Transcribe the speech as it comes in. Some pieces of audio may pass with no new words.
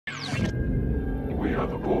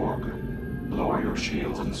your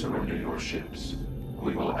shields and surrender your ships,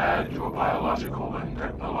 we will add your biological and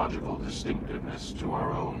technological distinctiveness to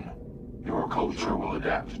our own. Your culture will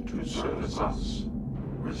adapt to service us.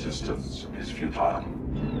 Resistance is futile.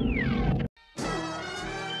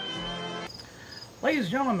 Ladies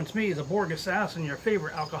and gentlemen, it's me, the Borg Assassin, your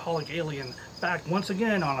favorite alcoholic alien, back once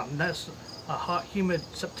again on a hot, humid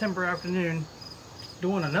September afternoon,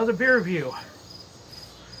 doing another beer review.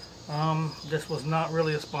 This was not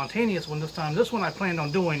really a spontaneous one this time. This one I planned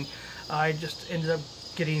on doing. I just ended up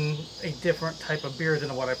getting a different type of beer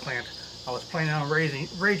than what I planned. I was planning on Raging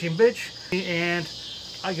Bitch, and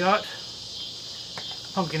I got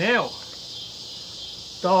Punkin Ale.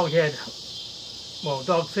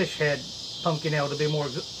 Dogfish Head Punkin Ale to be more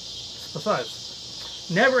precise.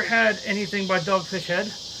 Never had anything by Dogfish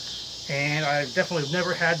Head, and I definitely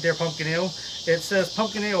never had their Punkin Ale. It says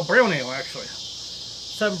Punkin Ale Brown Ale, actually.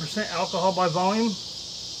 7% alcohol by volume.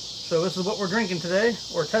 So this is what we're drinking today.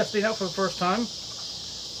 We're testing out for the first time.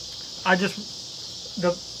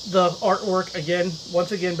 The artwork again,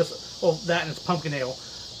 once again, well, that and it's Punkin Ale.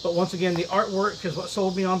 But once again, the artwork is what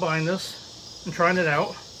sold me on buying this and trying it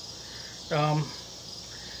out.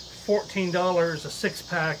 $14 a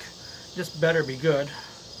 6-pack. This better be good.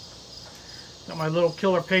 Got my little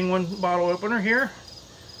Killer Penguin bottle opener here.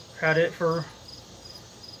 Had it for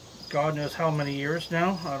God knows how many years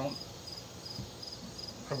now. I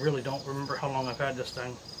really don't remember how long I've had this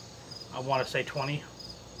thing. I want to say 20,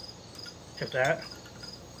 if that.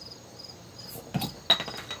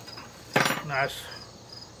 Nice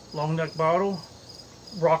long neck bottle.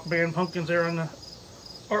 Rock band pumpkins there on the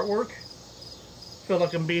artwork. Feel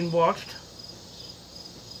like I'm being watched.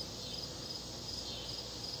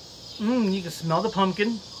 You can smell the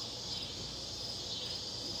pumpkin.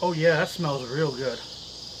 Oh yeah, that smells real good.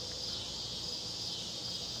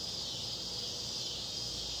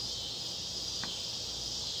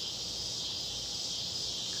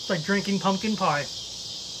 It's like drinking pumpkin pie.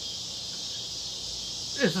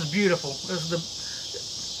 This is beautiful.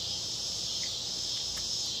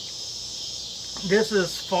 This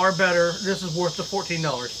is far better. This is worth the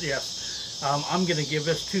 $14. Yes. I'm going to give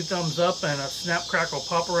this 2 thumbs up and a snap crackle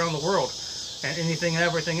pop around the world. And anything and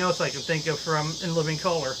everything else I can think of from In Living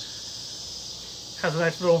Color. Has a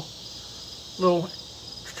nice little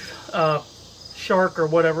shark or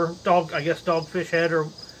whatever. I guess Dogfish Head or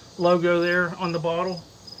logo there on the bottle.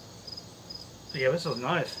 Yeah, this is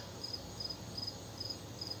nice.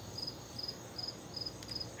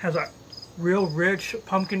 Has a real rich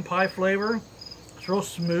pumpkin pie flavor. It's real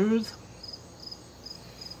smooth.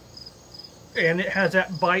 And it has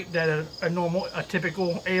that bite that a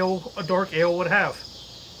typical ale, a dark ale would have.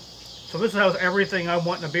 So this has everything I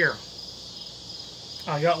want in a beer.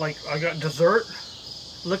 I got dessert,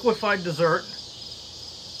 liquefied dessert,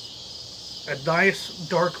 a nice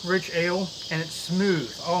dark rich ale, and it's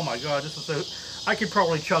smooth. Oh my God, this is so, I could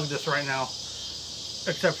probably chug this right now,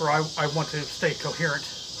 except for I want to stay coherent.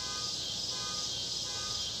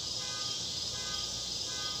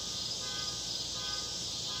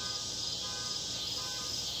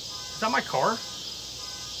 Is that my car?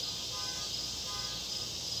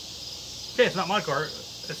 Okay, it's not my car. It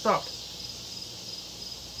stopped.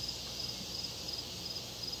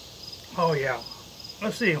 Oh yeah.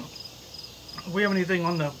 Let's see. Do we have anything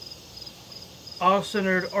on the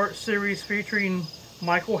Oz-centered art series featuring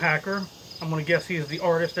Michael Hacker? I'm going to guess he's the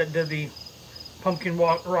artist that did the pumpkin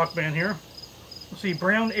rock band here. Let's see.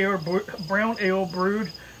 Brown ale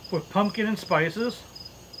brewed with pumpkin and spices.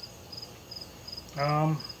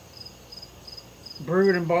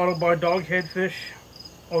 Brewed and bottled by Dogfish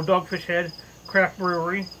Head Craft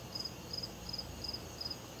Brewery.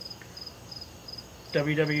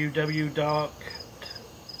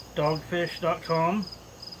 www.dogfish.com.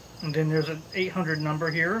 And then there's an 800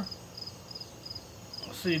 number here.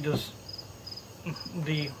 Let's see, does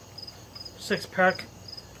the 6-pack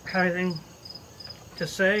have anything to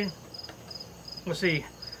say? Let's see.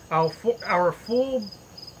 Our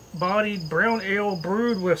full-bodied brown ale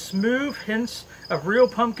brewed with smooth hints of real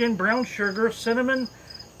pumpkin, brown sugar, cinnamon,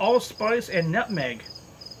 allspice, and nutmeg.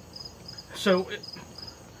 So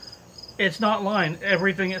it's not lying.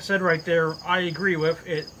 Everything it said right there, I agree with.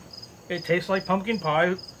 It tastes like pumpkin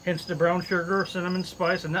pie, hence the brown sugar, cinnamon,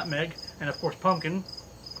 spice, and nutmeg, and of course pumpkin.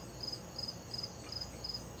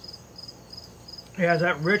 It has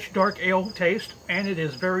that rich dark ale taste, and it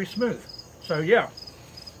is very smooth. So yeah,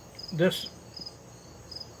 this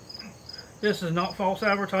is not false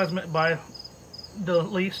advertisement by the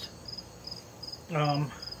least.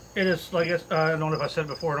 It is, like I don't know if I said it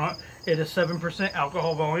before or not, it is 7%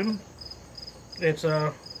 alcohol volume. It's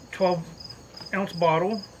a 12-ounce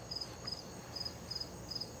bottle.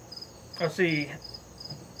 Let's see.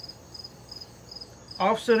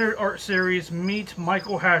 Off-Centered Art Series, meet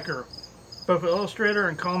Michael Hacker. Both illustrator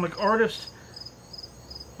and comic artist.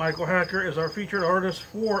 Michael Hacker is our featured artist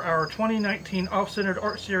for our 2019 Off-Centered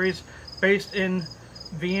Art Series based in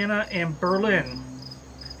Vienna and Berlin.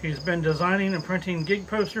 He's been designing and printing gig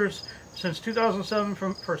posters since 2007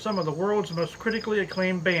 for some of the world's most critically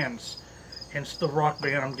acclaimed bands. Hence the rock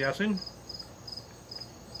band, I'm guessing.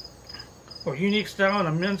 With unique style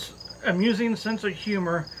and amusing sense of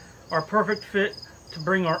humor are perfect fit to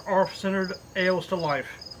bring our off-centered ales to life.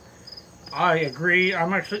 I agree.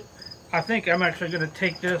 I think I'm actually going to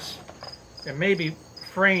take this and maybe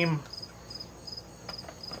frame.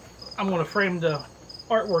 I'm going to frame the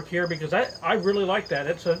artwork here because I really like that.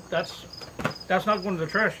 That's not going to the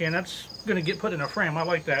trash can. That's going to get put in a frame. I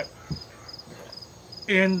like that.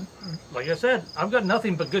 And like I said, I've got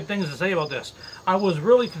nothing but good things to say about this. I was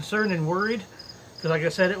really concerned and worried because, like I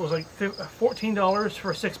said, it was like $14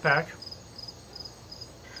 for a 6-pack.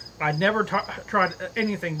 I'd never tried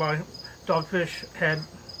anything by Dogfish Head,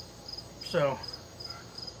 so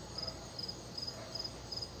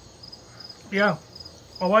yeah.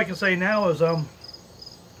 All I can say now is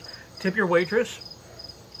tip your waitress,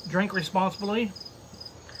 drink responsibly,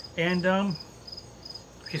 and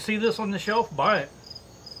if you see this on the shelf, buy it.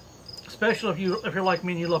 Especially if you're like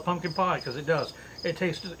me and you love pumpkin pie, because it does. It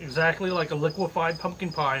tastes exactly like a liquefied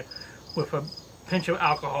pumpkin pie with a pinch of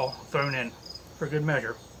alcohol thrown in for good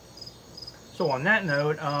measure. So on that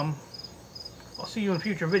note, I'll see you in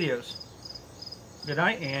future videos. Good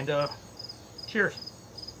night and cheers.